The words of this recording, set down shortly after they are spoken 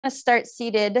Let's start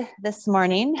seated this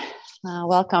morning.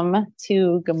 Welcome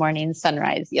to Good Morning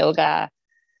Sunrise Yoga.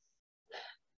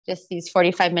 Just these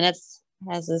 45 minutes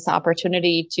has this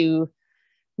opportunity to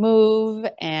move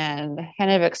and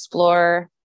kind of explore,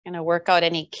 kind of work out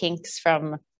any kinks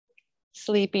from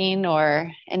sleeping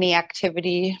or any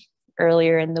activity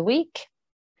earlier in the week.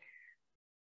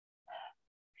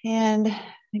 And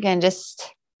again,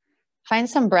 just find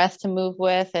some breath to move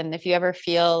with. And if you ever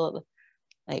feel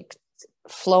like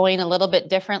flowing a little bit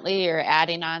differently or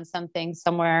adding on something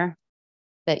somewhere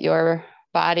that your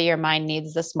body or mind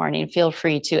needs this morning, feel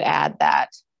free to add that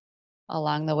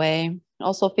along the way.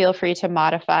 Also feel free to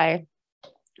modify,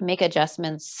 make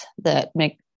adjustments that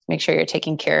make sure you're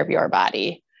taking care of your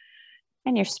body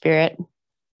and your spirit.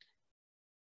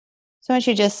 So I want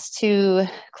you just to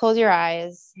close your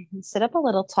eyes and sit up a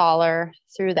little taller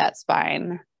through that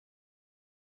spine.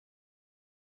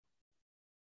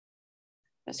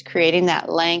 Just creating that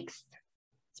length.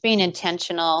 It's being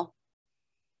intentional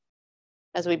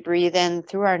as we breathe in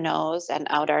through our nose and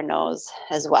out our nose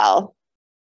as well.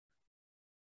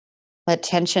 Let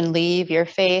tension leave your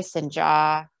face and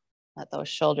jaw. Let those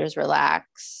shoulders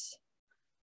relax.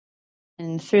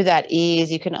 And through that ease,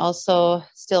 you can also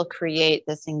still create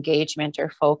this engagement or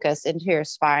focus into your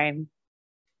spine.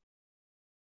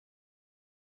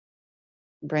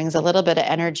 Brings a little bit of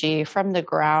energy from the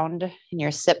ground in your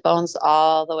sit bones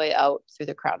all the way out through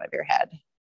the crown of your head.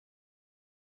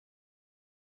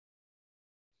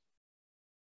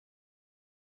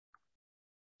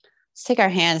 Let's take our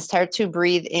hands, start to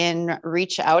breathe in,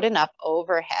 reach out and up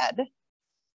overhead.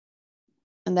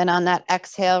 And then on that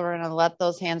exhale, we're going to let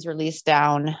those hands release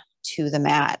down to the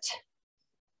mat.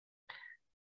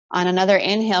 On another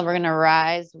inhale, we're going to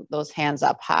rise those hands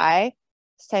up high.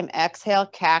 This time, exhale,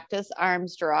 cactus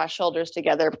arms, draw shoulders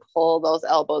together, pull those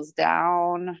elbows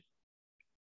down.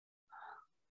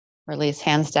 Release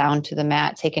hands down to the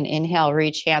mat. Take an inhale,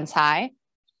 reach hands high.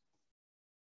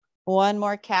 One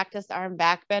more cactus arm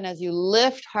back bend as you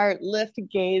lift heart, lift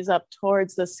gaze up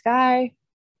towards the sky.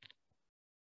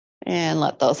 And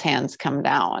let those hands come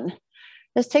down.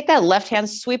 Just take that left hand,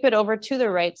 sweep it over to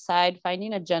the right side,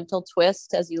 finding a gentle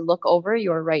twist as you look over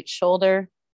your right shoulder.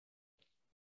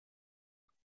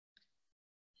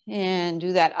 And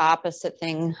do that opposite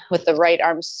thing with the right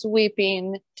arm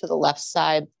sweeping to the left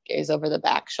side, gaze over the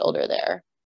back shoulder there.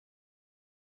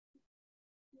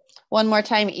 One more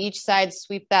time, each side,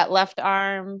 sweep that left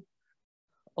arm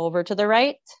over to the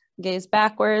right, gaze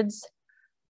backwards,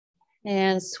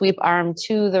 and sweep arm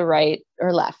to the right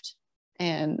or left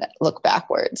and look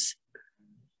backwards.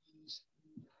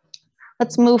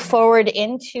 Let's move forward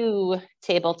into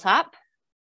tabletop.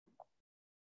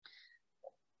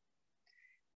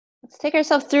 Let's take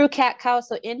ourselves through cat-cow.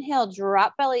 So inhale,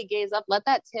 drop belly, gaze up. Let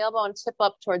that tailbone tip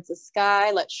up towards the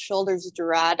sky. Let shoulders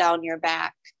draw down your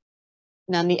back.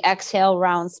 And on the exhale,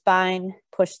 round spine,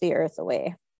 push the earth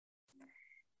away.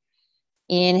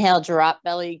 Inhale, drop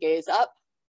belly, gaze up.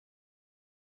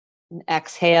 And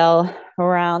exhale,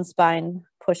 round spine,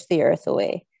 push the earth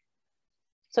away.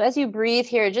 So as you breathe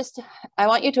here, I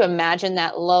want you to imagine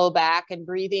that low back and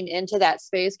breathing into that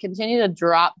space. Continue to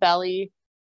drop belly.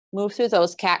 Move through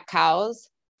those cat-cows.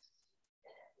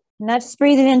 Not just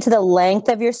breathing into the length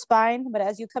of your spine, but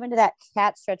as you come into that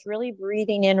cat stretch, really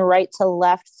breathing in right to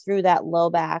left through that low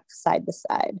back, side to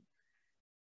side.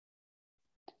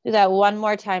 Do that one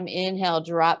more time. Inhale,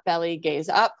 drop belly, gaze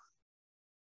up.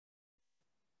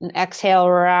 And exhale,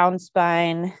 round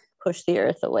spine, push the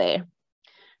earth away.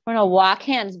 We're going to walk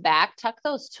hands back, tuck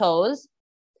those toes,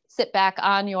 sit back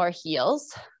on your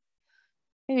heels.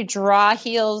 Maybe draw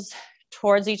heels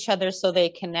towards each other so they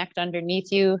connect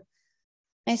underneath you.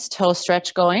 Nice toe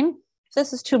stretch going. If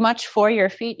this is too much for your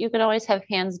feet, you can always have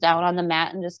hands down on the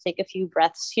mat and just take a few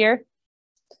breaths here.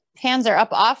 Hands are up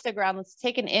off the ground. Let's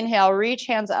take an inhale, reach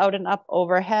hands out and up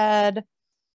overhead.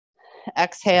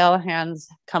 Exhale, hands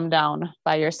come down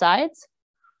by your sides.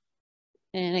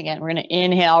 And again, we're going to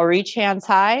inhale, reach hands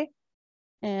high.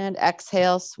 And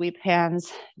exhale, sweep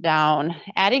hands down.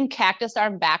 Adding cactus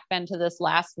arm back bend to this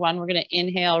last one. We're going to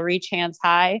inhale, reach hands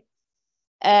high.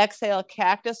 Exhale,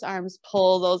 cactus arms,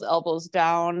 pull those elbows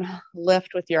down. Lift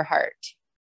with your heart.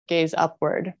 Gaze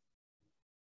upward.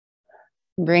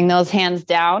 Bring those hands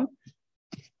down.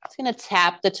 Just going to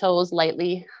tap the toes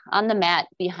lightly on the mat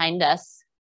behind us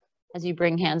as you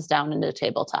bring hands down into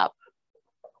tabletop.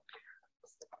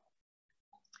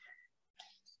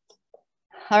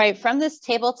 All right, from this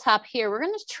tabletop here, we're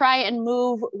going to try and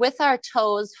move with our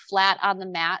toes flat on the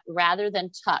mat rather than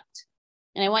tucked.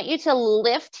 And I want you to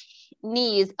lift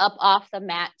knees up off the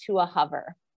mat to a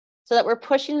hover so that we're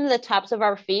pushing the tops of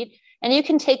our feet And you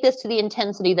can take this to the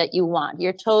intensity that you want.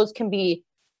 Your toes can be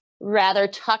rather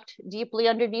tucked deeply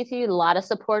underneath you, a lot of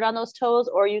support on those toes,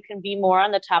 or you can be more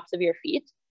on the tops of your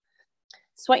feet.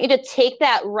 So I want you to take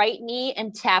that right knee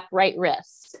and tap right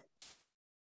wrist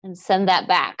and send that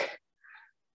back.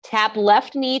 Tap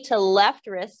left knee to left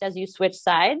wrist as you switch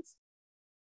sides.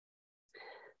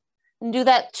 And do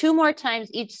that 2 more times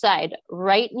each side.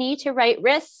 Right knee to right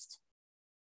wrist.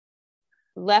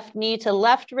 Left knee to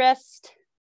left wrist.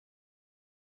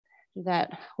 Do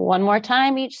that 1 more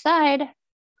time each side.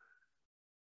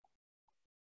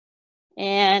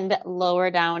 And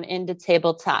lower down into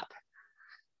tabletop.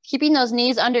 Keeping those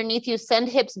knees underneath you, send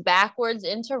hips backwards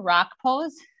into rock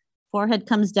pose. Forehead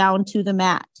comes down to the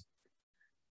mat.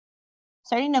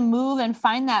 Starting to move and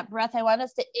find that breath. I want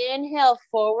us to inhale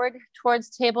forward towards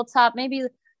tabletop, maybe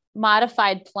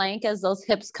modified plank as those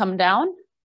hips come down.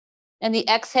 And the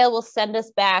exhale will send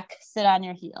us back, sit on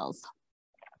your heels.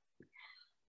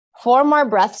 4 more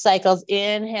breath cycles.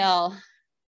 Inhale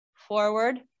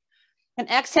forward. And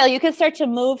exhale, you can start to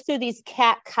move through these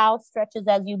cat-cow stretches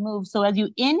as you move. So as you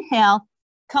inhale,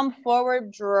 come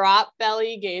forward, drop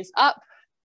belly, gaze up.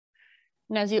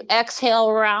 And as you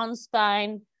exhale, round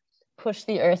spine, push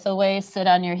the earth away, sit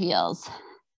on your heels.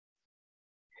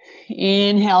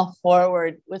 Inhale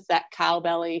forward with that cow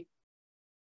belly.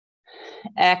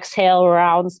 Exhale,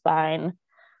 round spine.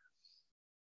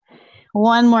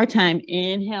 1 more time.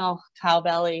 Inhale, cow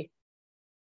belly.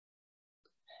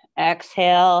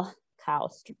 Exhale,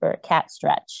 cat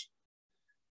stretch.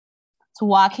 So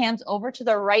walk hands over to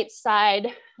the right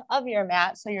side of your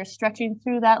mat. So you're stretching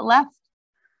through that left.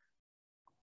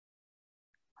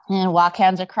 And walk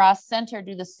hands across center.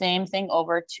 Do the same thing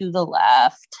over to the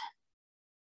left.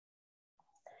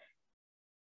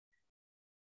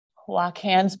 Walk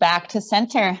hands back to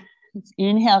center. Let's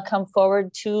inhale, come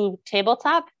forward to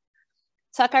tabletop.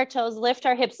 Tuck our toes, lift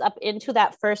our hips up into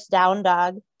that first down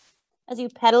dog. As you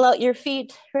pedal out your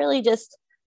feet, really just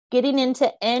getting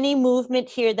into any movement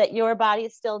here that your body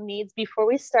still needs before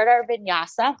we start our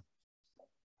vinyasa.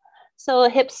 So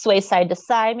hips sway side to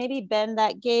side, maybe bend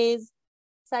that gaze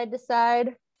side to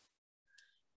side.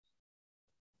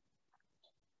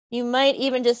 You might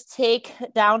even just take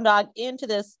down dog into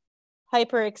this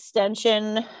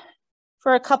hyperextension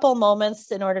for a couple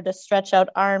moments in order to stretch out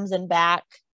arms and back.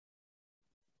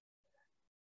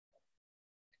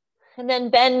 And then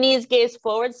bend knees, gaze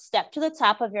forward, step to the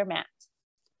top of your mat.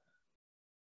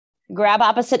 Grab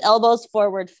opposite elbows,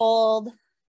 forward fold.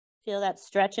 Feel that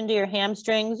stretch into your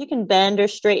hamstrings. You can bend or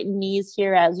straighten knees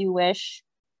here as you wish.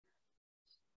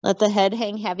 Let the head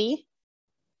hang heavy.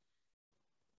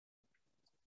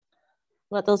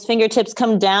 Let those fingertips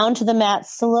come down to the mat.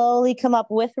 Slowly come up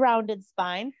with rounded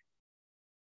spine.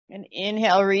 And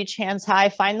inhale, reach hands high.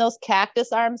 Find those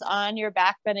cactus arms on your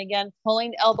back bend again,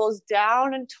 pulling elbows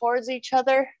down and towards each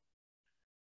other.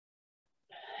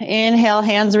 Inhale,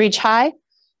 hands reach high.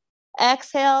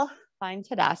 Exhale, find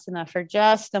Tadasana for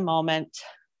just a moment.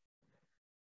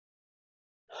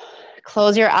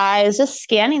 Close your eyes, just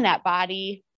scanning that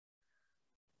body.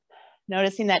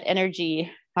 Noticing that energy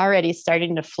already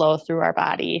starting to flow through our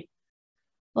body.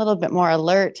 A little bit more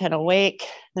alert and awake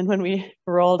than when we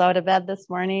rolled out of bed this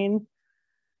morning.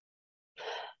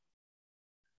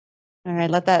 All right,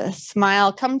 let that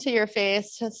smile come to your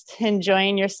face, just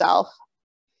enjoying yourself,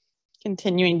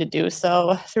 continuing to do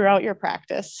so throughout your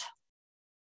practice.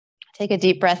 Take a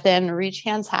deep breath in, reach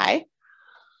hands high.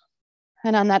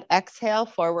 And on that exhale,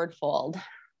 forward fold.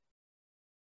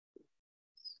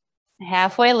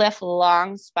 Halfway lift,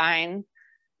 long spine.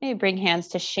 Maybe bring hands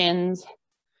to shins.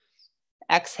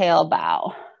 Exhale,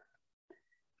 bow.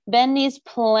 Bend knees,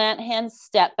 plant hands,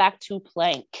 step back to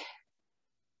plank.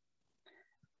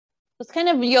 It's kind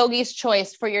of yogi's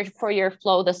choice for your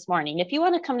flow this morning. If you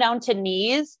want to come down to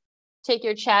knees, take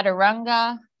your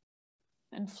chaturanga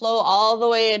and flow all the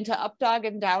way into up dog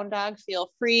and down dog.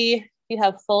 Feel free. You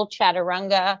have full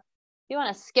chaturanga. If you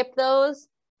want to skip those,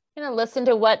 you're going to listen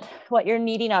to what you're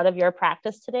needing out of your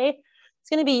practice today. It's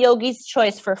going to be yogi's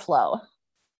choice for flow.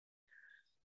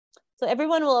 So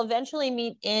everyone will eventually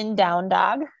meet in down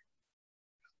dog.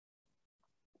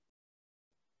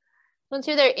 Once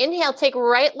you're there, inhale, take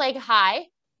right leg high.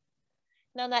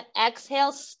 And on that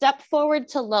exhale, step forward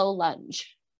to low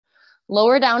lunge.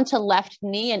 Lower down to left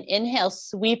knee and inhale,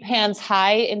 sweep hands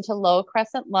high into low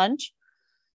crescent lunge.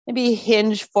 Maybe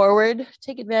hinge forward.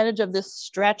 Take advantage of this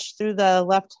stretch through the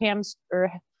left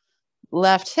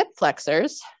hip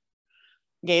flexors.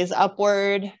 Gaze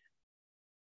upward.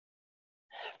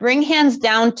 Bring hands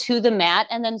down to the mat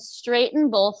and then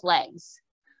straighten both legs.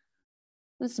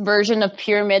 This version of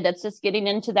pyramid that's just getting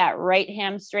into that right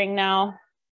hamstring now.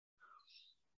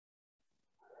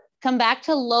 Come back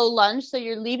to low lunge. So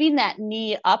you're leaving that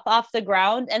knee up off the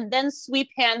ground and then sweep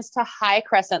hands to high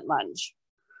crescent lunge.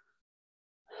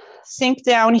 Sink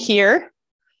down here,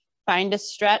 find a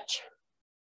stretch.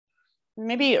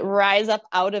 Maybe rise up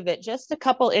out of it just a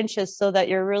couple inches so that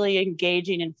you're really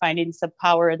engaging and finding some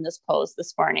power in this pose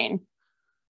this morning.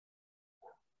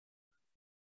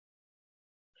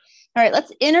 All right,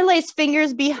 let's interlace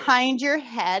fingers behind your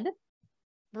head.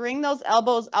 Bring those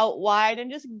elbows out wide and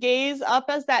just gaze up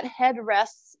as that head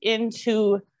rests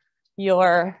into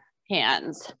your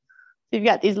hands. So you've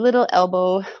got these little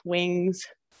elbow wings.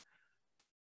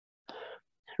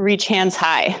 Reach hands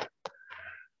high.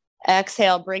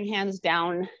 Exhale, bring hands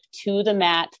down to the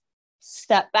mat.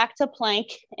 Step back to plank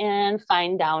and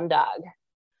find down dog.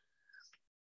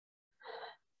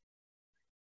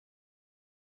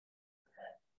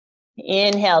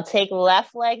 Inhale, take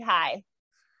left leg high.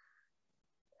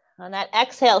 On that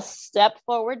exhale, step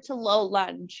forward to low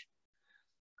lunge.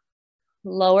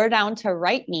 Lower down to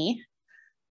right knee.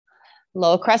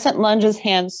 Low crescent lunges,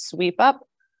 hands sweep up.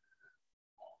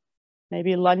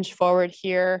 Maybe lunge forward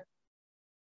here.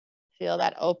 Feel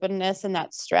that openness and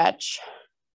that stretch.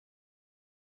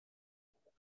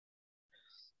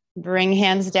 Bring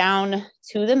hands down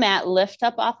to the mat, lift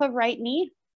up off of right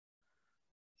knee.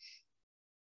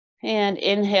 And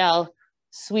inhale,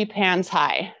 sweep hands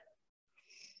high.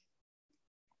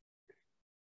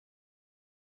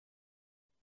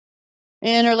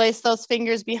 Interlace those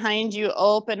fingers behind you,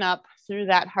 open up through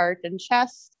that heart and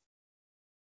chest.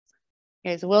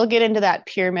 Okay, so we'll get into that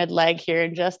pyramid leg here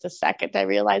in just a second. I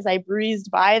realize I breezed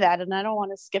by that and I don't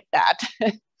want to skip that.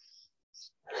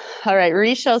 All right,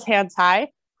 reach those hands high.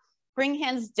 Bring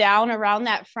hands down around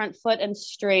that front foot and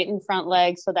straighten front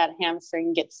leg so that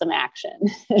hamstring gets some action.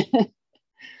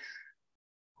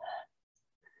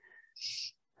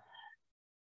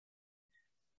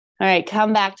 All right,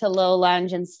 come back to low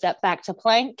lunge and step back to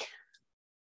plank.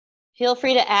 Feel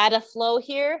free to add a flow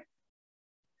here.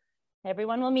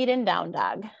 Everyone will meet in down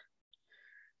dog.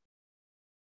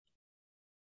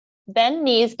 Bend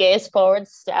knees, gaze forward,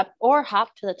 step or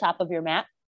hop to the top of your mat.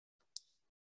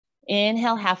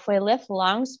 Inhale, halfway lift,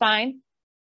 long spine.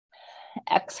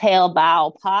 Exhale,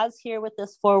 bow. Pause here with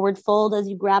this forward fold as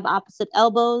you grab opposite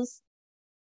elbows.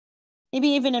 Maybe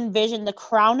even envision the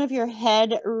crown of your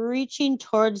head reaching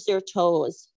towards your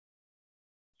toes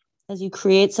as you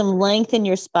create some length in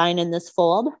your spine in this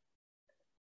fold.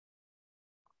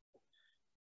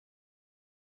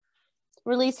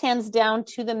 Release hands down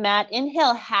to the mat.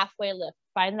 Inhale, halfway lift.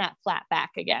 Find that flat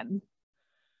back again.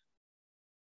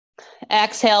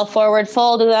 Exhale, forward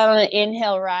fold. And then on an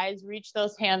inhale, rise. Reach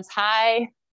those hands high.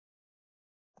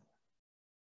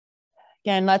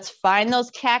 Again, let's find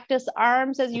those cactus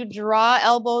arms as you draw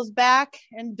elbows back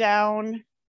and down.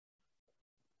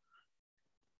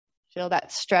 Feel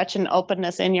that stretch and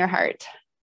openness in your heart.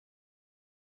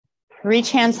 Reach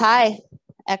hands high.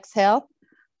 Exhale,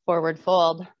 forward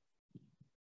fold.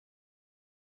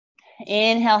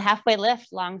 Inhale, halfway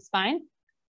lift, long spine.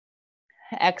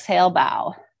 Exhale,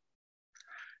 bow.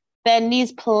 Bend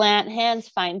knees, plant hands,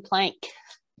 find plank.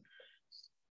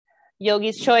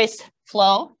 Yogi's choice,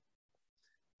 flow.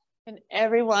 And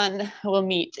everyone will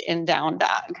meet in down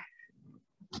dog.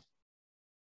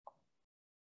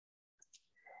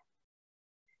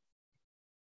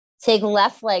 Take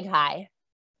left leg high.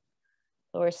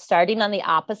 So we're starting on the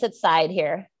opposite side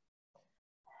here.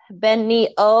 Bend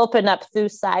knee, open up through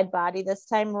side body. This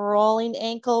time rolling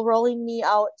ankle, rolling knee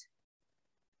out.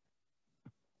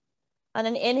 On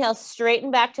an inhale,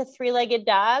 straighten back to three-legged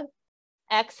dog.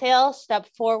 Exhale, step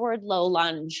forward, low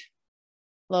lunge.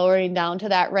 Lowering down to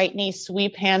that right knee,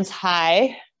 sweep hands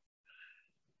high.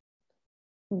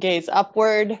 Gaze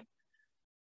upward.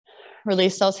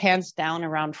 Release those hands down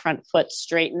around front foot,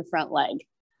 straighten front leg.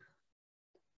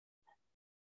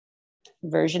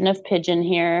 Version of pigeon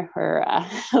here, or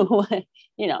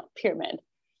pyramid.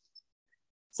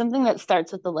 Something that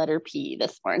starts with the letter P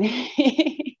this morning.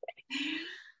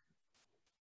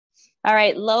 All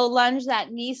right, low lunge,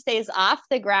 that knee stays off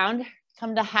the ground.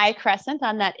 Come to high crescent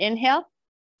on that inhale.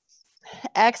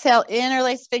 Exhale,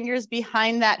 interlace fingers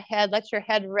behind that head. Let your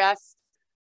head rest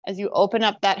as you open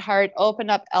up that heart,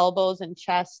 open up elbows and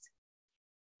chest.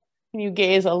 And you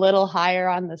gaze a little higher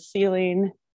on the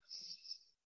ceiling.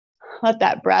 Let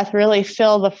that breath really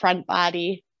fill the front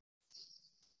body.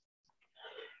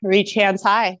 Reach hands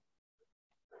high.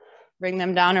 Bring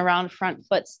them down around front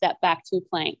foot, step back to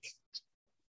plank.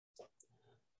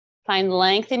 Find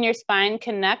length in your spine,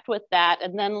 connect with that,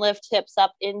 and then lift hips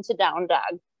up into down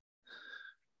dog.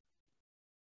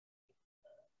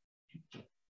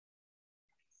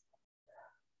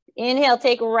 Inhale,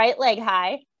 take right leg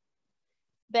high.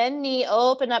 Bend knee,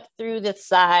 open up through the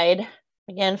side.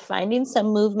 Again, finding some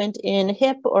movement in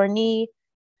hip or knee,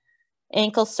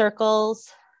 ankle circles.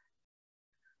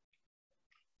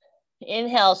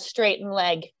 Inhale, straighten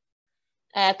leg.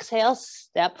 Exhale,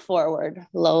 step forward,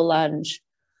 low lunge.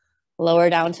 Lower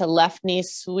down to left knee,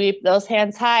 sweep those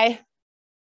hands high.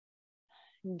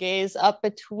 Gaze up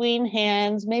between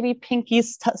hands, maybe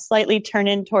pinkies slightly turn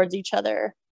in towards each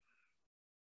other.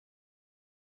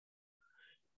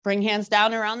 Bring hands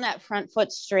down around that front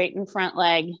foot, straighten front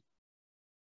leg.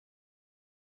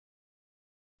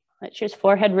 Let your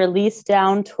forehead release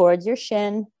down towards your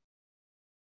shin.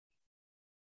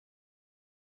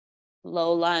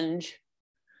 Low lunge.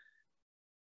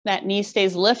 That knee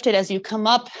stays lifted as you come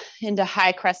up into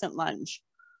high crescent lunge.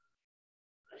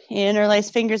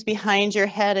 Interlace fingers behind your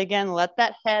head. Again, let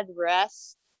that head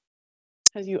rest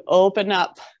as you open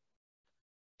up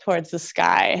towards the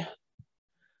sky.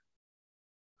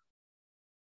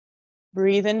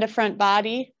 Breathe into front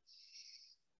body.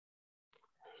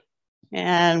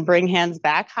 And bring hands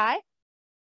back high.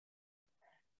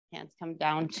 Hands come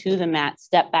down to the mat.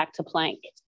 Step back to plank.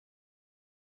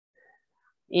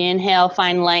 Inhale,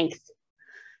 find length.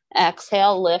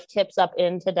 Exhale, lift hips up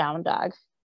into down dog.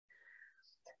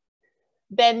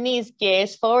 Bend knees,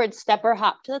 gaze forward, step or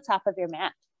hop to the top of your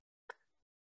mat.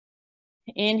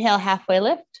 Inhale, halfway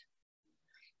lift.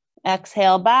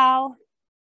 Exhale, bow.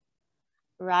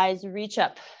 Rise, reach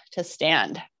up to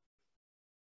stand.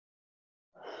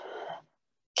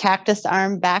 Cactus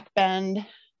arm, back bend.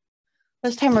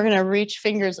 This time we're gonna reach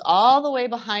fingers all the way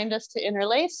behind us to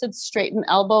interlace and straighten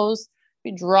elbows.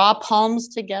 We draw palms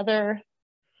together.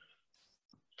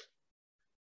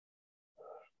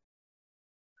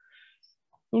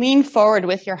 Lean forward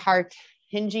with your heart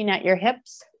hinging at your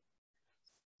hips.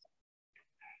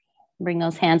 Bring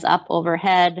those hands up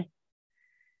overhead.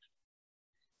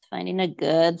 Finding a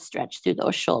good stretch through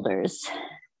those shoulders.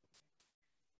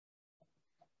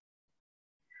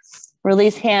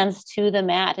 Release hands to the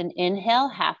mat and inhale,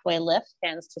 halfway lift,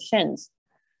 hands to shins.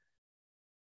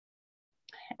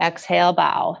 Exhale,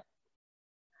 bow.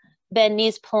 Bend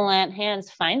knees, plant hands,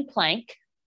 find plank.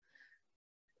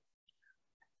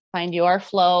 Find your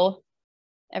flow.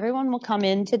 Everyone will come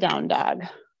into down dog.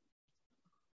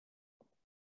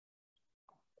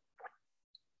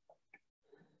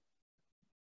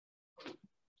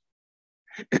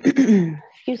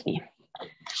 Excuse me.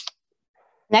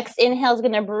 Next inhale is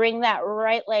going to bring that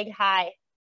right leg high.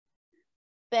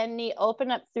 Bend knee,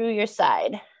 open up through your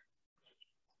side.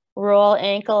 Roll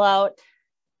ankle out.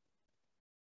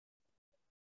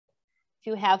 If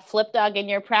you have flip dog in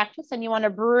your practice and you want to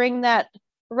bring that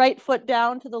right foot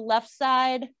down to the left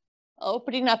side,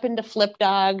 opening up into flip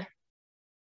dog.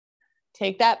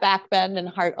 Take that back bend and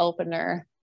heart opener.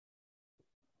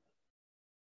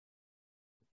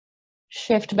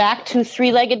 Shift back to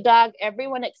three-legged dog.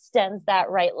 Everyone extends that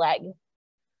right leg.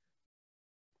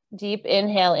 Deep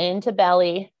inhale into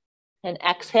belly and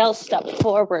exhale, step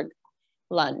forward,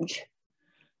 lunge.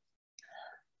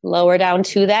 Lower down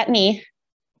to that knee,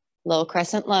 low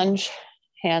crescent lunge,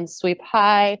 hands sweep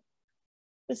high.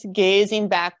 Just gazing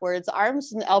backwards,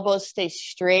 arms and elbows stay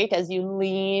straight as you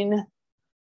lean.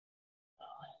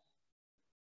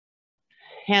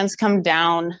 Hands come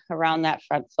down around that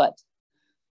front foot.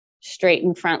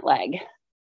 Straighten front leg.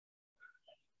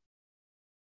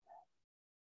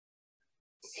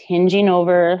 Hinging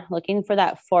over, looking for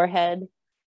that forehead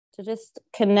to just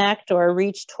connect or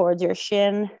reach towards your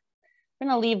shin. We're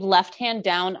gonna leave left hand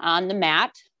down on the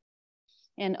mat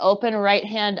and open right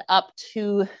hand up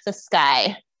to the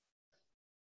sky.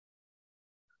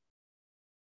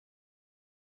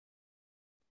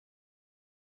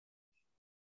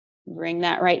 Bring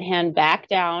that right hand back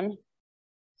down.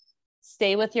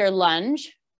 Stay with your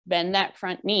lunge, bend that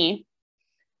front knee,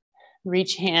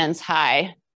 reach hands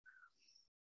high.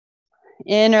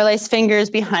 Interlace fingers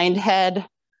behind head,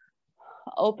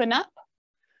 open up.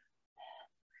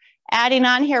 Adding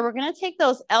on here, we're gonna take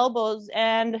those elbows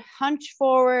and hunch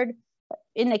forward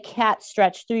in the cat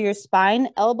stretch through your spine.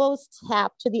 Elbows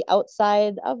tap to the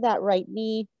outside of that right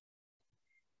knee.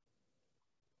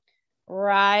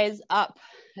 Rise up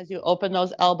as you open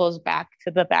those elbows back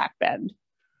to the back bend.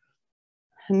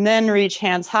 And then reach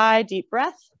hands high, deep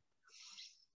breath.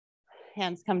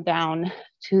 Hands come down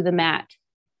to the mat.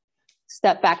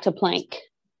 Step back to plank.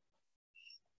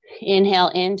 Inhale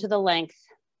into the length.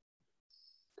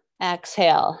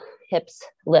 Exhale, hips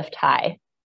lift high.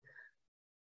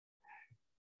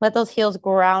 Let those heels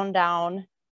ground down.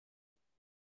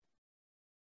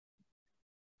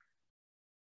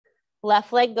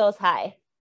 Left leg goes high.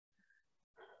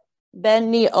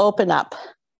 Bend knee, open up.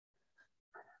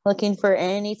 Looking for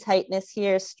any tightness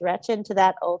here. Stretch into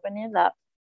that, open it up.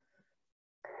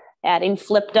 Adding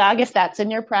flip dog if that's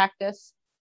in your practice.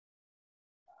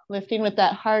 Lifting with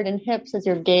that heart and hips as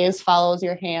your gaze follows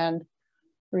your hand,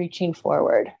 reaching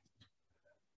forward.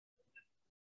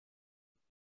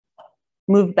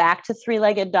 Move back to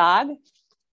three-legged dog.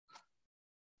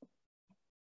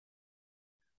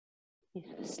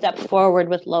 Step forward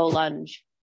with low lunge.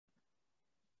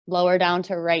 Lower down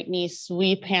to right knee,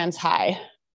 sweep hands high.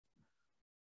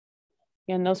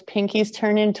 Again, those pinkies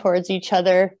turn in towards each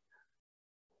other.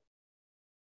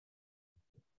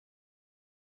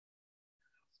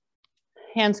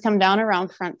 Hands come down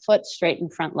around front foot, straighten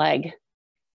front leg.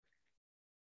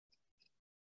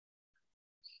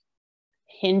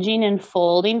 Hinging and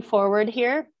folding forward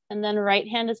here. And then right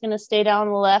hand is going to stay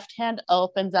down, left hand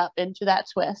opens up into that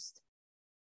twist.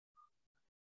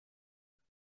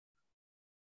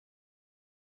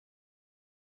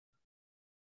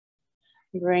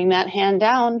 Bring that hand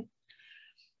down,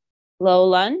 low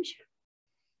lunge,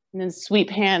 and then sweep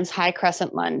hands, high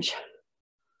crescent lunge.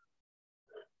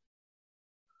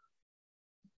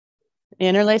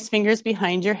 Interlace fingers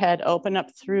behind your head, open up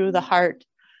through the heart.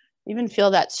 Even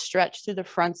feel that stretch through the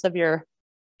fronts of your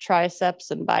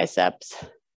triceps and biceps.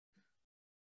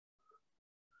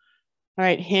 All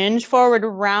right, hinge forward,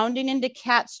 rounding into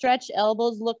cat stretch.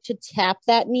 Elbows look to tap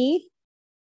that knee.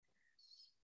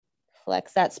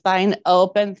 Flex that spine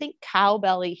open. Think cow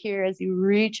belly here as you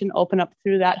reach and open up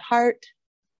through that heart.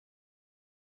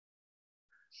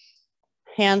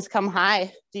 Hands come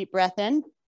high. Deep breath in.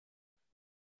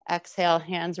 Exhale,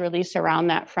 hands release around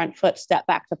that front foot. Step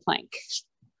back to plank.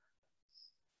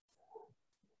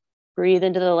 Breathe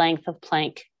into the length of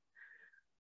plank.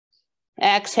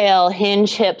 Exhale,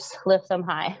 hinge hips, lift them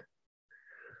high.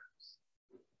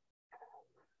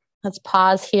 Let's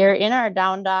pause here in our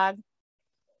down dog.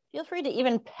 Feel free to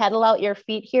even pedal out your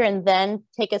feet here and then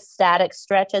take a static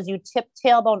stretch as you tip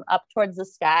tailbone up towards the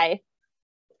sky.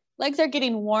 Legs are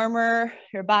getting warmer,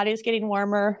 your body's getting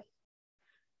warmer.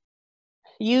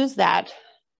 Use that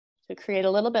to create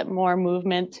a little bit more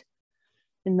movement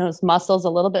in those muscles, a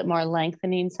little bit more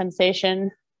lengthening sensation.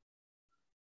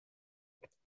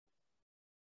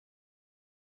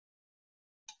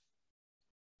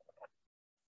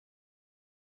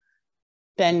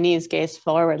 Bend knees, gaze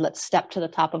forward. Let's step to the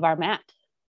top of our mat.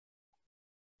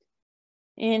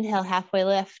 Inhale, halfway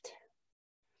lift.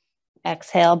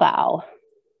 Exhale, bow.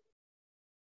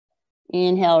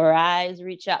 Inhale, rise,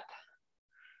 reach up.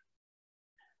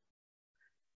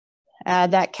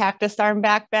 Add that cactus arm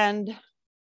back bend.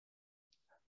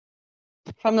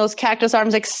 From those cactus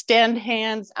arms, extend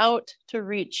hands out to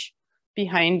reach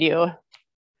behind you.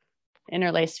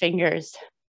 Interlace fingers.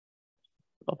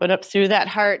 Open up through that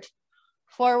heart.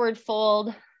 Forward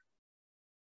fold.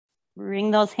 Bring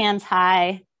those hands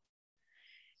high.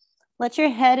 Let your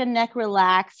head and neck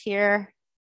relax here.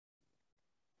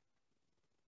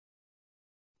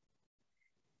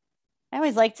 I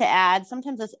always like to add,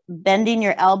 sometimes it's bending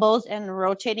your elbows and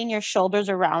rotating your shoulders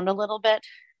around a little bit.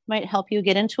 Might help you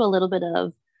get into a little bit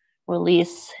of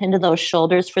release into those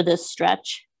shoulders for this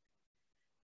stretch.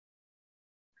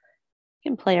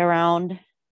 You can play around.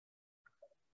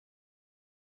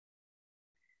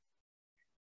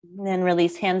 And then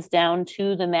release hands down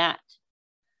to the mat.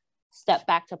 Step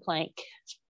back to plank.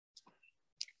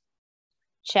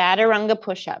 Chaturanga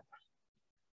push-up.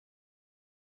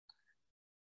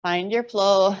 Find your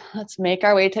flow. Let's make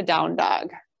our way to down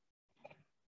dog.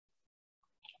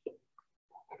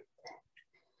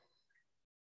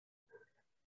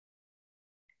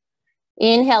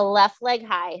 Inhale, left leg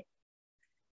high.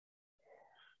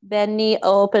 Bend knee,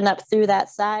 open up through that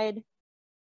side.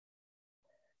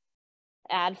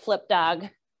 Add flip dog.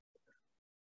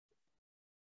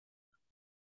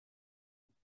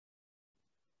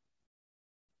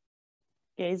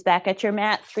 Gaze back at your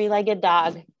mat, three-legged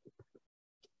dog.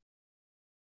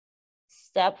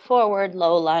 Step forward,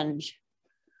 low lunge.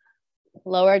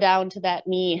 Lower down to that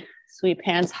knee, sweep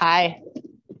hands high.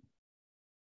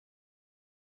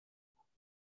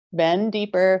 Bend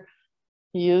deeper,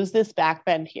 use this back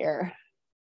bend here.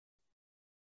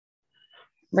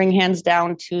 Bring hands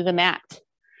down to the mat.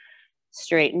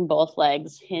 Straighten both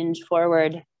legs, hinge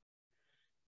forward.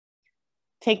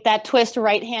 Take that twist,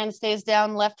 right hand stays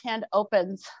down, left hand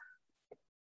opens.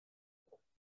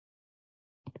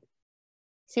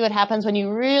 See what happens when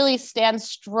you really stand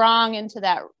strong into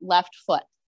that left foot.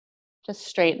 Just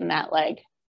straighten that leg.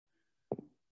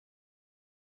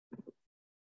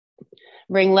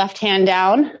 Bring left hand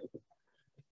down.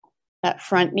 That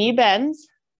front knee bends.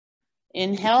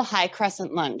 Inhale, high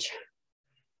crescent lunge.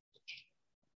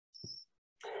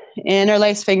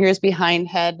 Interlace fingers behind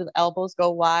head, elbows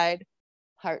go wide,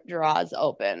 heart draws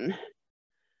open.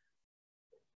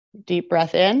 Deep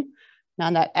breath in. And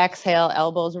on that exhale,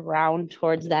 elbows round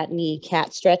towards that knee.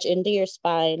 Cat stretch into your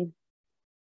spine.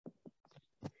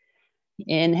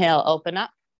 Inhale, open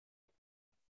up.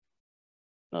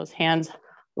 Those hands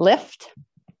lift.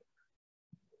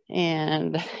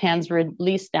 And hands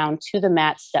release down to the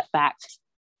mat, step back.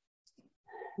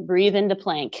 Breathe into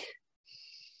plank.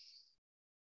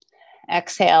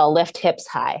 Exhale, lift hips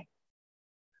high.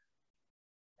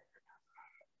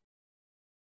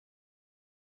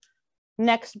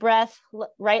 Next breath,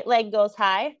 right leg goes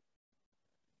high.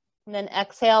 And then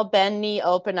exhale, bend knee,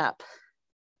 open up.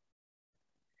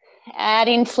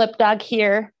 Adding flip dog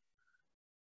here.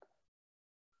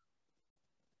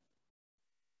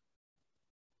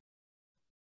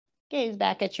 Gaze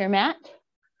back at your mat.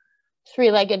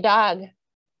 Three-legged dog.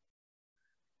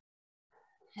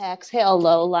 Exhale,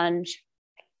 low lunge.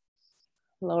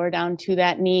 Lower down to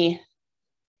that knee.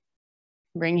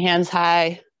 Bring hands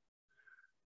high.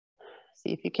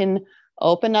 See if you can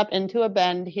open up into a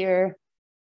bend here.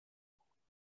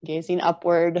 Gazing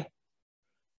upward.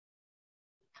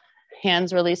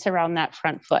 Hands release around that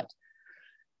front foot.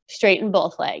 Straighten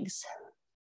both legs.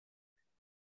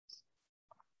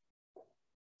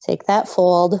 Take that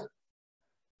fold.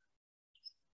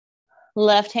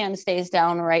 Left hand stays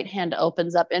down, right hand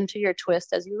opens up into your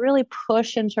twist as you really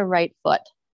push into right foot.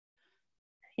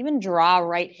 Even draw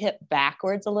right hip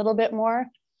backwards a little bit more.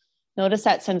 Notice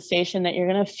that sensation that you're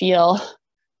going to feel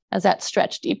as that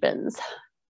stretch deepens.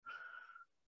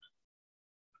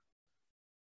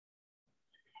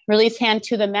 Release hand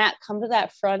to the mat. Come to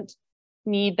that front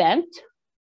knee bent.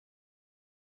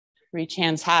 Reach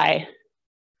hands high.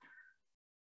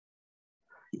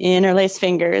 Interlace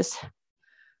fingers.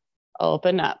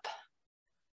 Open up.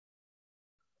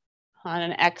 On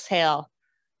an exhale,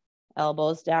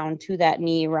 elbows down to that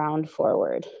knee, round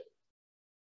forward.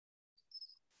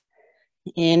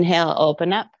 Inhale,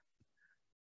 open up.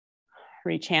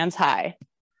 Reach hands high.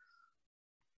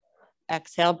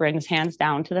 Exhale, brings hands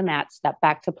down to the mat, step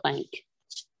back to plank.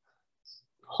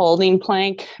 Holding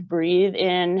plank, breathe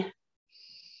in.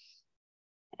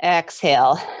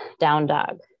 Exhale, down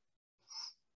dog.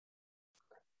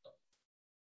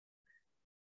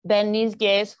 Bend knees,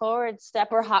 gaze forward, step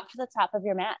or hop to the top of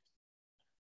your mat.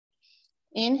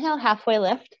 Inhale, halfway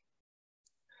lift.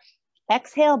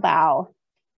 Exhale, bow.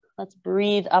 Let's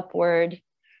breathe upward,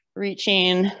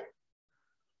 reaching.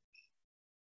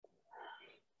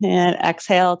 And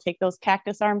exhale, take those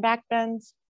cactus arm back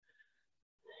bends.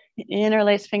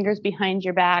 Interlace fingers behind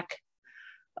your back.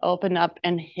 Open up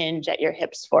and hinge at your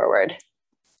hips forward.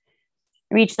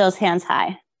 Reach those hands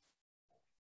high.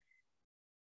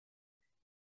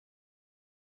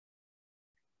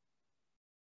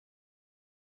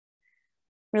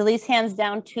 Release hands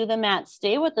down to the mat.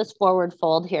 Stay with this forward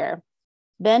fold here.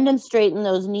 Bend and straighten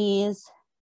those knees.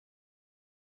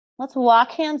 Let's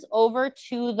walk hands over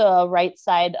to the right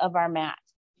side of our mat.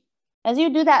 As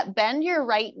you do that, bend your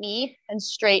right knee and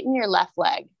straighten your left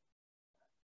leg.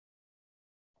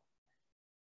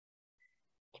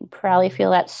 You can probably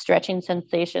feel that stretching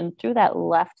sensation through that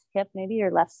left hip, maybe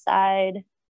your left side.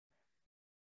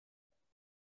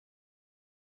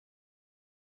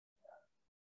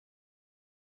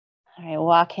 All right,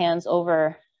 walk hands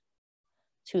over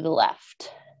to the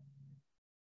left.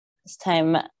 This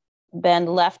time, bend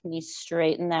left knee,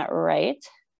 straighten that right.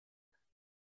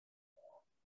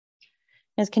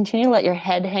 Just continue to let your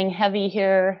head hang heavy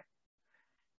here.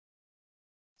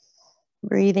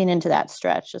 Breathing into that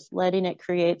stretch, just letting it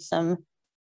create some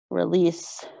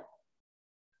release.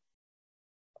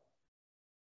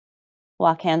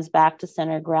 Walk hands back to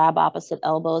center, grab opposite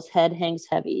elbows, head hangs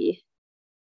heavy.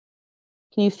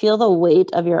 Can you feel the weight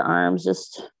of your arms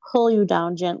just pull you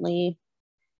down gently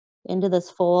into this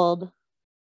fold?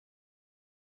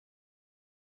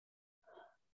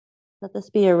 Let this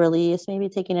be a release, maybe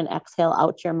taking an exhale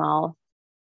out your mouth.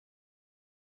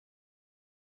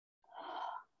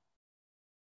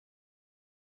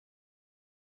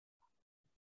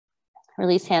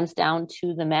 Release hands down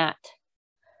to the mat.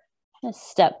 Just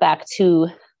step back to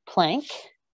plank.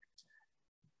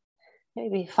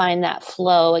 Maybe find that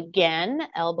flow again.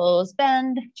 Elbows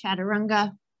bend,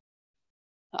 chaturanga,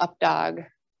 up dog,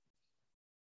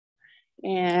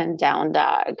 and down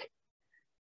dog.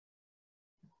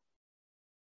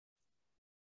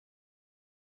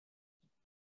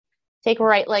 Take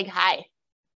right leg high.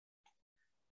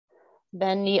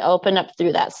 Bend knee, open up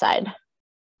through that side.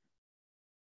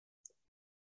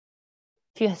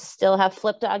 If you still have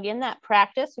flip dog in that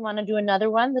practice, you want to do another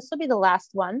one, this will be the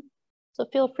last one. So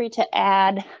feel free to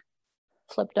add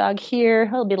flip dog here.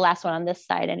 It'll be the last one on this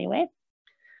side anyway.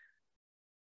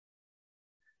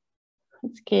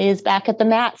 Let's gaze back at the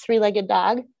mat, three-legged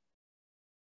dog.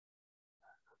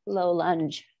 Low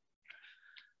lunge.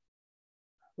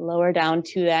 Lower down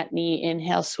to that knee.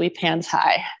 Inhale, sweep hands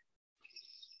high.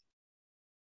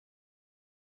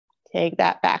 Take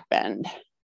that back bend.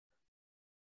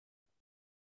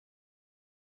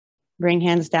 Bring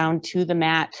hands down to the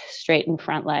mat, straighten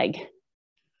front leg.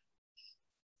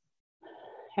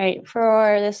 All right,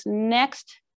 for this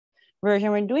next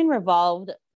version, we're doing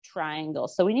revolved triangle.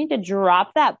 So we need to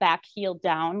drop that back heel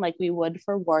down like we would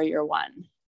for warrior one.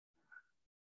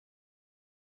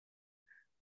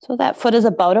 So that foot is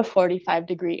about a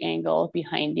 45-degree angle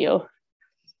behind you.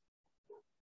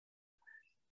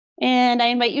 And I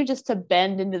invite you just to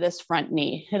bend into this front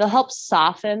knee. It'll help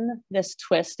soften this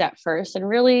twist at first and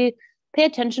really pay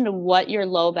attention to what your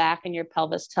low back and your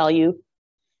pelvis tell you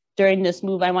during this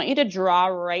move. I want you to draw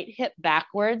right hip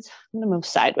backwards. I'm gonna move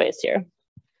sideways here.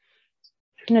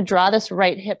 I'm gonna draw this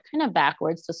right hip kind of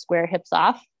backwards to square hips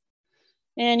off.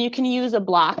 And you can use a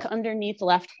block underneath the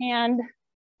left hand,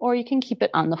 or you can keep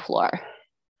it on the floor.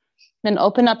 Then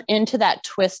open up into that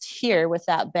twist here with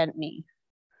that bent knee.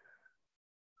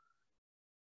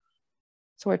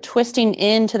 So we're twisting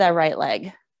into that right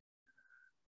leg.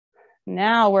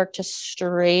 Now work to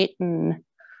straighten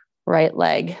right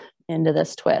leg into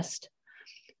this twist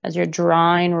as you're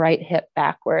drawing right hip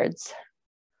backwards.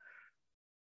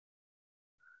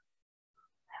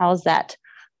 How's that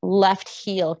left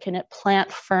heel? Can it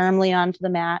plant firmly onto the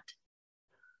mat?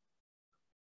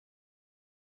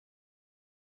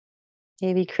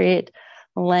 Maybe create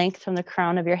length from the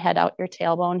crown of your head out your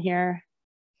tailbone here.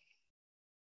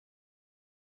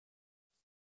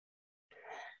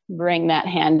 Bring that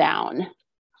hand down.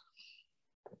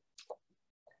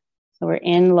 So we're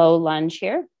in low lunge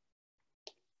here.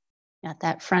 Got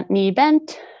that front knee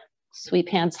bent. Sweep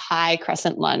hands high,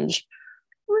 crescent lunge.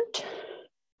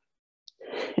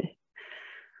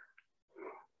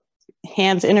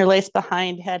 Hands interlaced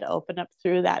behind head, open up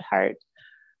through that heart.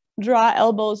 Draw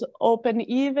elbows open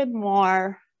even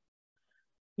more.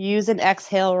 Use an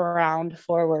exhale, round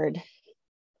forward.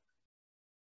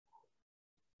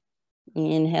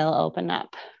 Inhale, open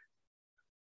up.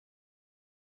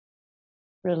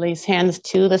 Release hands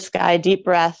to the sky, deep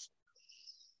breath.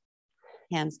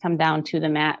 Hands come down to the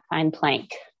mat, find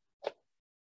plank.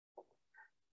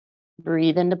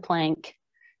 Breathe into plank.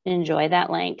 Enjoy that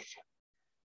length.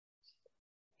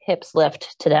 Hips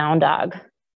lift to down dog.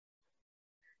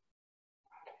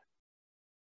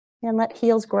 And let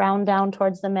heels ground down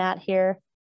towards the mat here.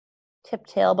 Tip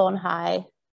tailbone high.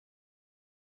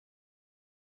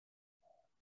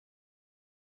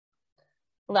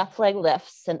 Left leg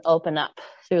lifts and open up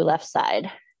through left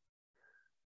side.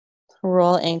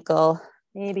 Roll ankle,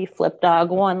 maybe flip dog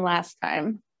one last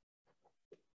time.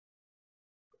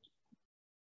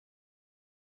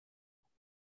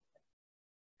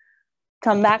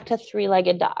 Come back to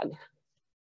three-legged dog.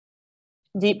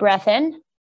 Deep breath in.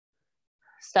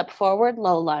 Step forward,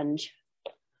 low lunge.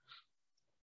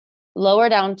 Lower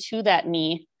down to that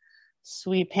knee.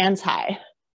 Sweep hands high.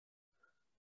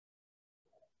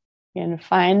 And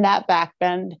find that back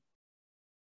bend.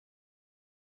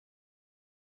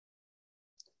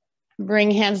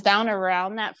 Bring hands down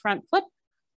around that front foot.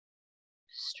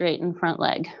 Straighten front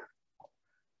leg.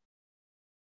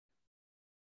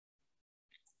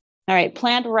 All right,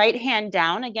 plant right hand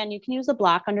down. Again, you can use a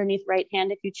block underneath right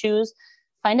hand if you choose.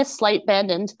 Find a slight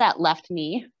bend into that left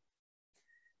knee.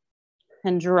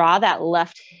 And draw that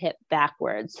left hip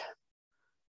backwards.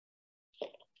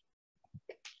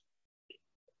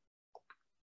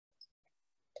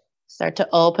 Start to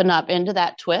open up into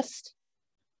that twist.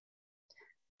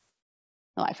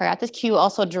 Oh, I forgot this cue,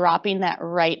 also dropping that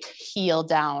right heel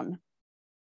down,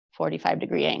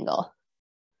 45-degree angle.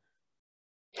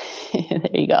 There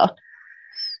you go.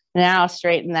 Now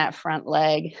straighten that front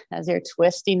leg as you're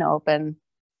twisting open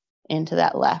into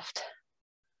that left.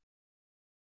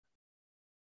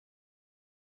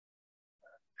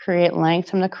 Create length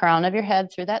from the crown of your head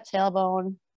through that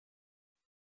tailbone.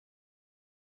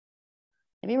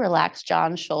 Maybe relax jaw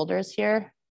and shoulders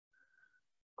here.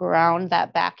 Ground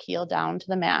that back heel down to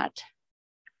the mat.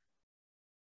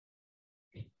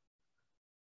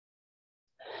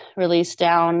 Release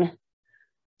down,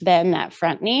 bend that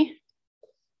front knee.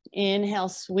 Inhale,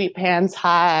 sweep hands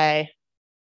high.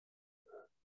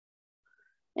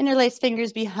 Interlace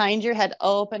fingers behind your head.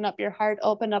 Open up your heart,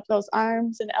 open up those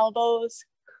arms and elbows.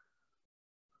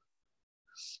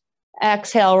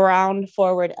 Exhale, round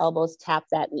forward, elbows tap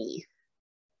that knee.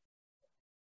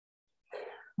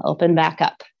 Open back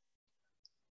up.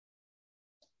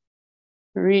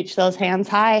 Reach those hands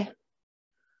high.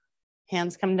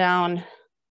 Hands come down.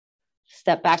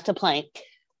 Step back to plank.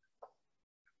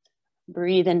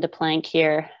 Breathe into plank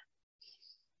here.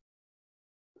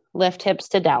 Lift hips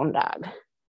to down dog.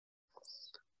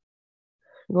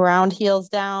 Ground heels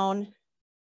down.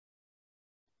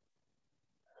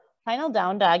 Final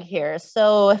down dog here.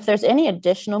 So if there's any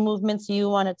additional movements you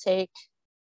want to take,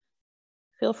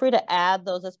 feel free to add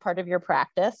those as part of your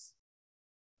practice.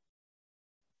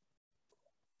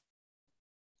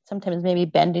 Sometimes maybe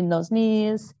bending those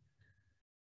knees.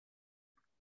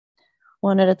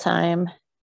 One at a time.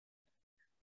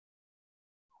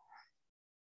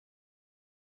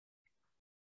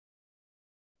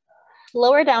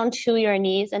 Lower down to your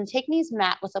knees and take knees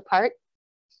mat width apart.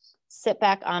 Sit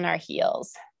back on our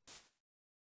heels.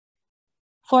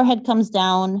 Forehead comes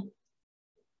down.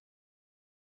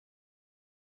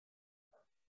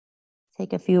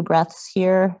 Take a few breaths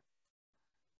here.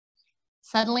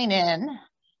 Settling in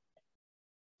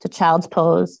to child's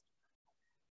pose.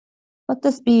 Let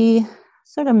this be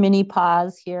sort of mini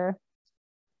pause here.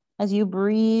 As you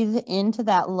breathe into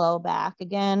that low back,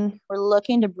 again, we're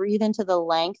looking to breathe into the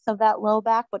length of that low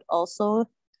back, but also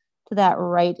to that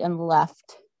right and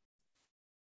left.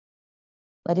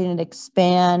 Letting it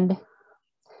expand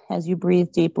as you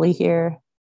breathe deeply here.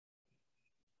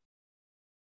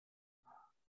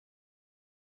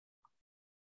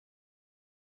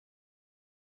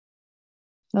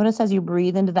 Notice as you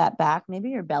breathe into that back, maybe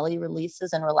your belly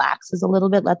releases and relaxes a little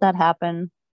bit. Let that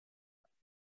happen.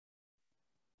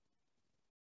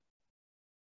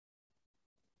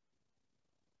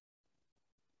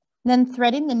 Then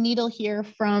threading the needle here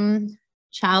from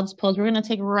child's pose, we're going to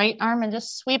take right arm and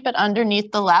just sweep it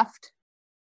underneath the left.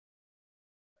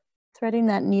 Threading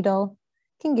that needle.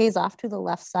 You can gaze off to the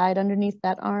left side underneath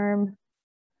that arm.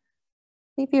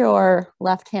 Keep your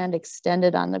left hand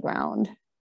extended on the ground.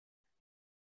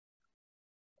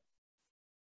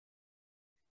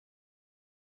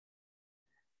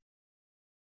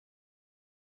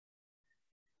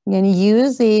 You're going to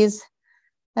use these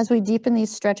as we deepen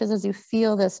these stretches, as you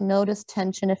feel this, notice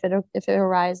tension if it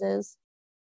arises.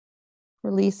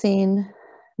 Releasing,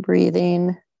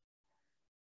 breathing,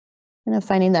 and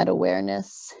finding that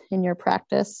awareness in your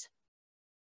practice.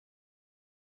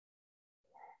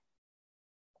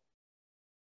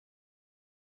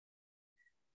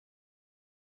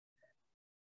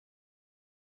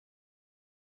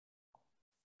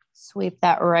 Sweep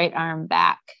that right arm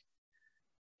back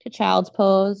to child's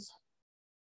pose.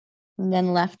 And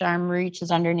then left arm reaches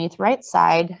underneath right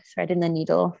side, threading the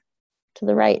needle to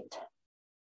the right.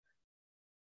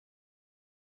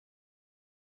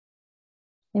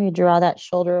 Maybe draw that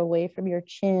shoulder away from your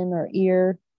chin or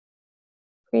ear,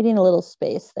 creating a little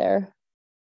space there.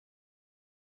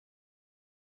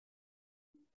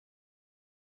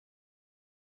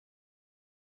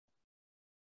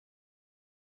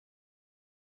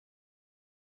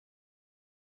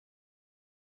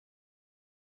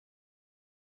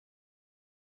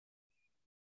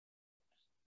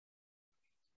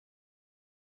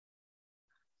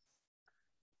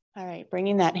 All right,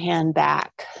 bringing that hand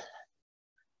back.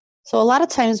 So a lot of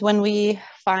times when we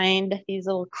find these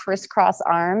little crisscross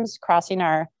arms crossing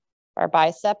our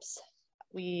biceps,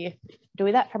 we do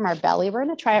that from our belly. We're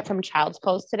going to try it from child's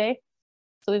pose today.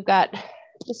 So we've got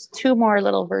just two more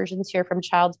little versions here from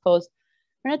child's pose.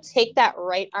 We're going to take that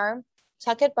right arm,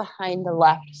 tuck it behind the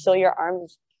left so your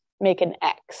arms make an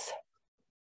X.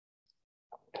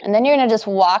 And then you're going to just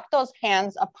walk those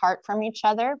hands apart from each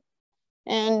other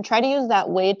and try to use that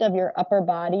weight of your upper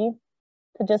body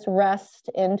to just rest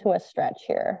into a stretch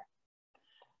here.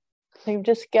 So you've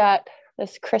just got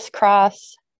this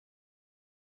crisscross.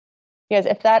 You guys,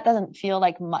 if that doesn't feel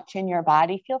like much in your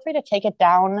body, feel free to take it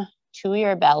down to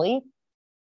your belly.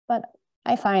 But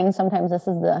I find sometimes this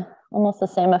is almost the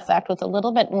same effect with a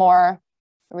little bit more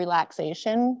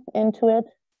relaxation into it.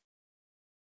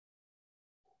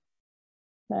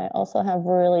 But I also have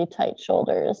really tight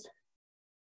shoulders.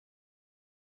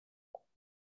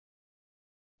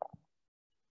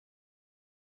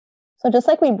 So just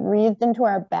like we breathed into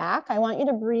our back, I want you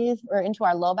to breathe, or into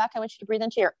our low back, I want you to breathe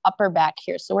into your upper back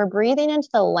here. So we're breathing into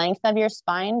the length of your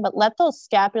spine, but let those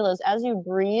scapulas, as you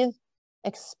breathe,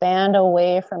 expand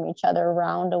away from each other,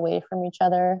 round away from each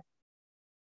other.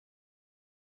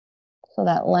 So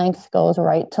that length goes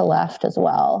right to left as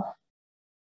well.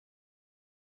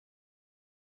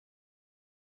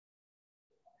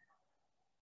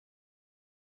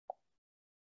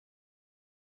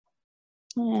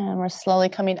 And we're slowly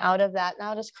coming out of that.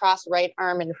 Now just cross right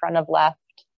arm in front of left.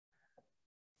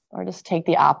 or just take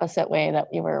the opposite way that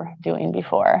you were doing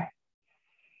before.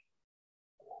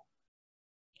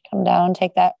 Come down,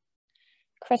 take that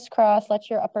crisscross, let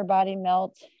your upper body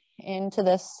melt into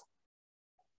this.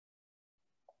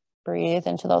 Breathe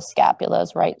into those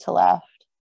scapulas, right to left.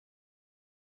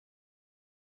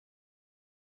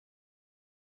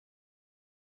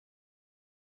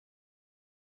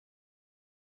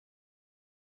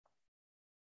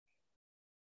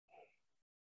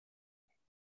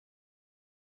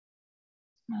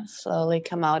 Slowly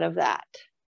come out of that.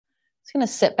 Just going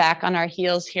to sit back on our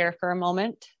heels here for a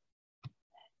moment.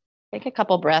 Take a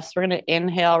couple breaths. We're going to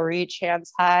inhale, reach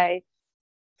hands high,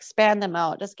 expand them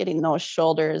out, just getting those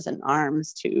shoulders and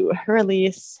arms to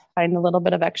release. Find a little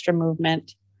bit of extra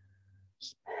movement.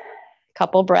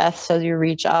 Couple breaths as you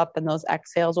reach up, and those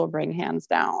exhales will bring hands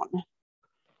down.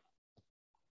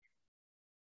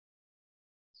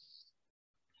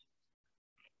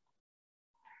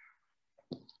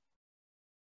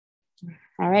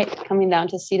 All right, coming down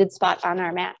to seated spot on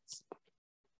our mats.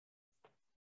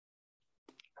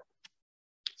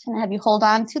 Just gonna have you hold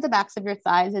on to the backs of your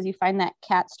thighs as you find that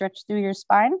cat stretch through your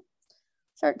spine.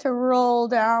 Start to roll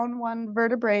down one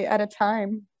vertebrae at a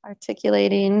time,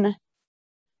 articulating,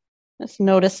 just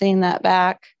noticing that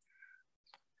back.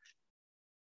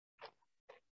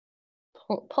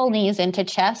 Pull knees into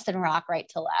chest and rock right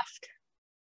to left.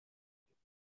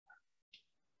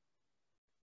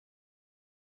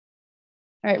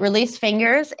 All right, release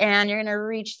fingers, and you're gonna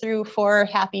reach through for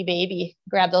happy baby.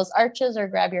 Grab those arches or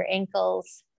grab your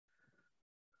ankles.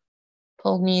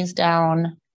 Pull knees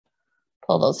down,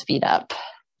 pull those feet up.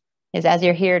 As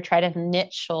you're here, try to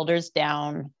knit shoulders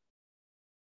down.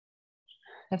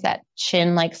 If that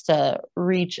chin likes to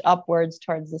reach upwards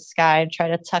towards the sky, try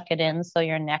to tuck it in so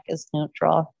your neck is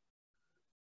neutral.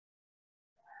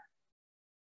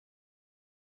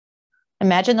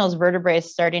 Imagine those vertebrae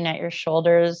starting at your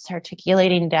shoulders,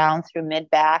 articulating down through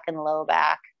mid-back and low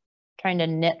back, trying to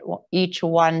knit each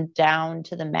one down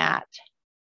to the mat,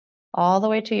 all the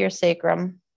way to your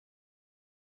sacrum.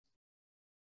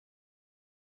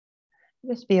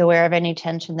 Just be aware of any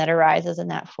tension that arises in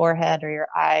that forehead or your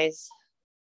eyes,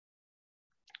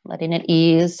 letting it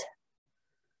ease.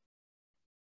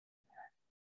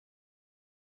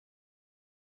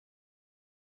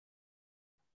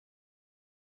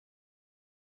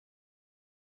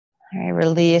 All right,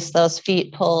 release those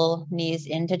feet, pull knees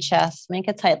into chest, make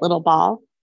a tight little ball.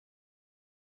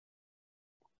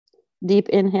 Deep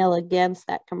inhale against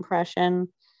that compression.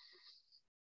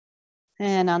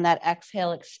 And on that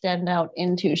exhale, extend out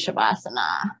into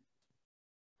Shavasana.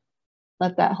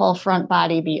 Let that whole front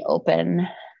body be open.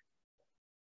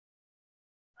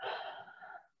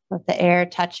 Let the air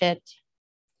touch it.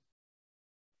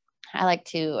 I like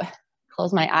to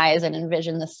close my eyes and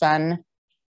envision the sun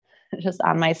just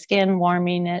on my skin,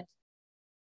 warming it.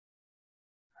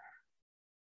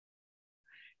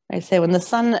 I say when the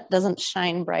sun doesn't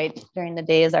shine bright during the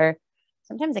days,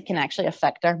 sometimes it can actually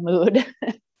affect our mood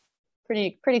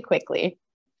pretty quickly.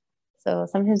 So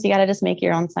sometimes you got to just make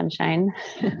your own sunshine.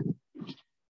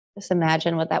 Just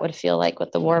imagine what that would feel like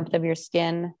with the warmth of your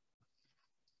skin.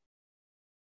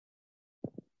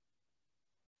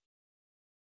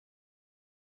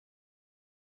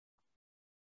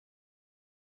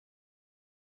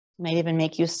 Might even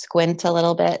make you squint a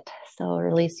little bit. So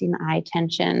releasing eye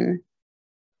tension.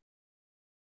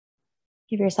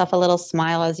 Give yourself a little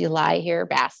smile as you lie here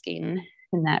basking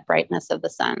in that brightness of the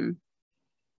sun.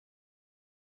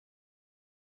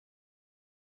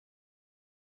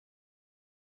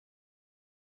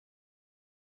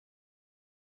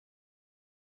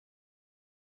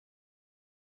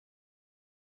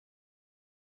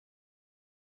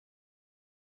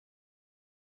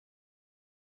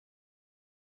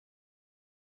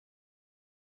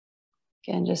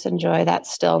 Again, just enjoy that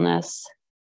stillness.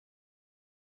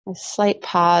 A slight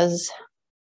pause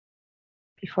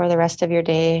before the rest of your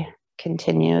day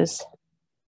continues.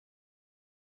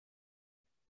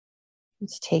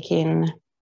 Just taking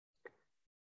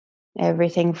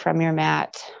everything from your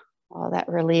mat, all that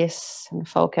release and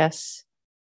focus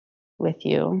with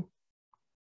you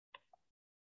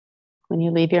when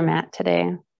you leave your mat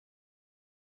today.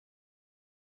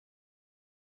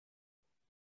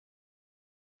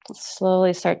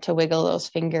 Slowly start to wiggle those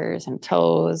fingers and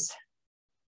toes.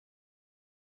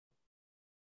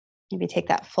 Maybe take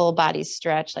that full body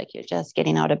stretch like you're just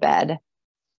getting out of bed.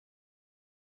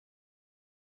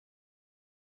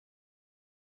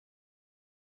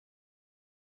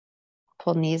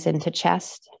 Pull knees into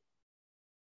chest.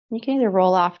 You can either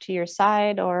roll off to your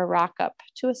side or rock up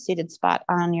to a seated spot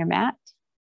on your mat.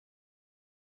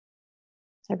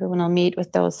 Everyone will meet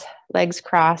with those legs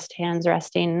crossed, hands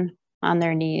resting on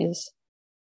their knees.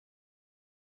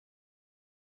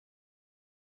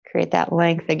 Create that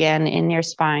length again in your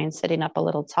spine, sitting up a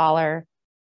little taller.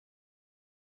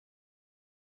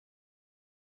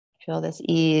 Feel this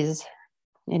ease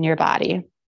in your body.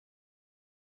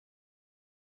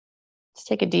 Just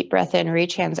take a deep breath in,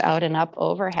 reach hands out and up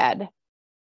overhead.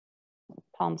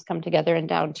 Palms come together and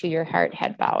down to your heart,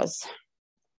 head bows.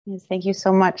 Thank you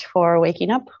so much for waking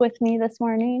up with me this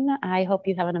morning. I hope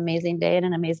you have an amazing day and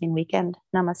an amazing weekend.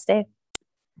 Namaste.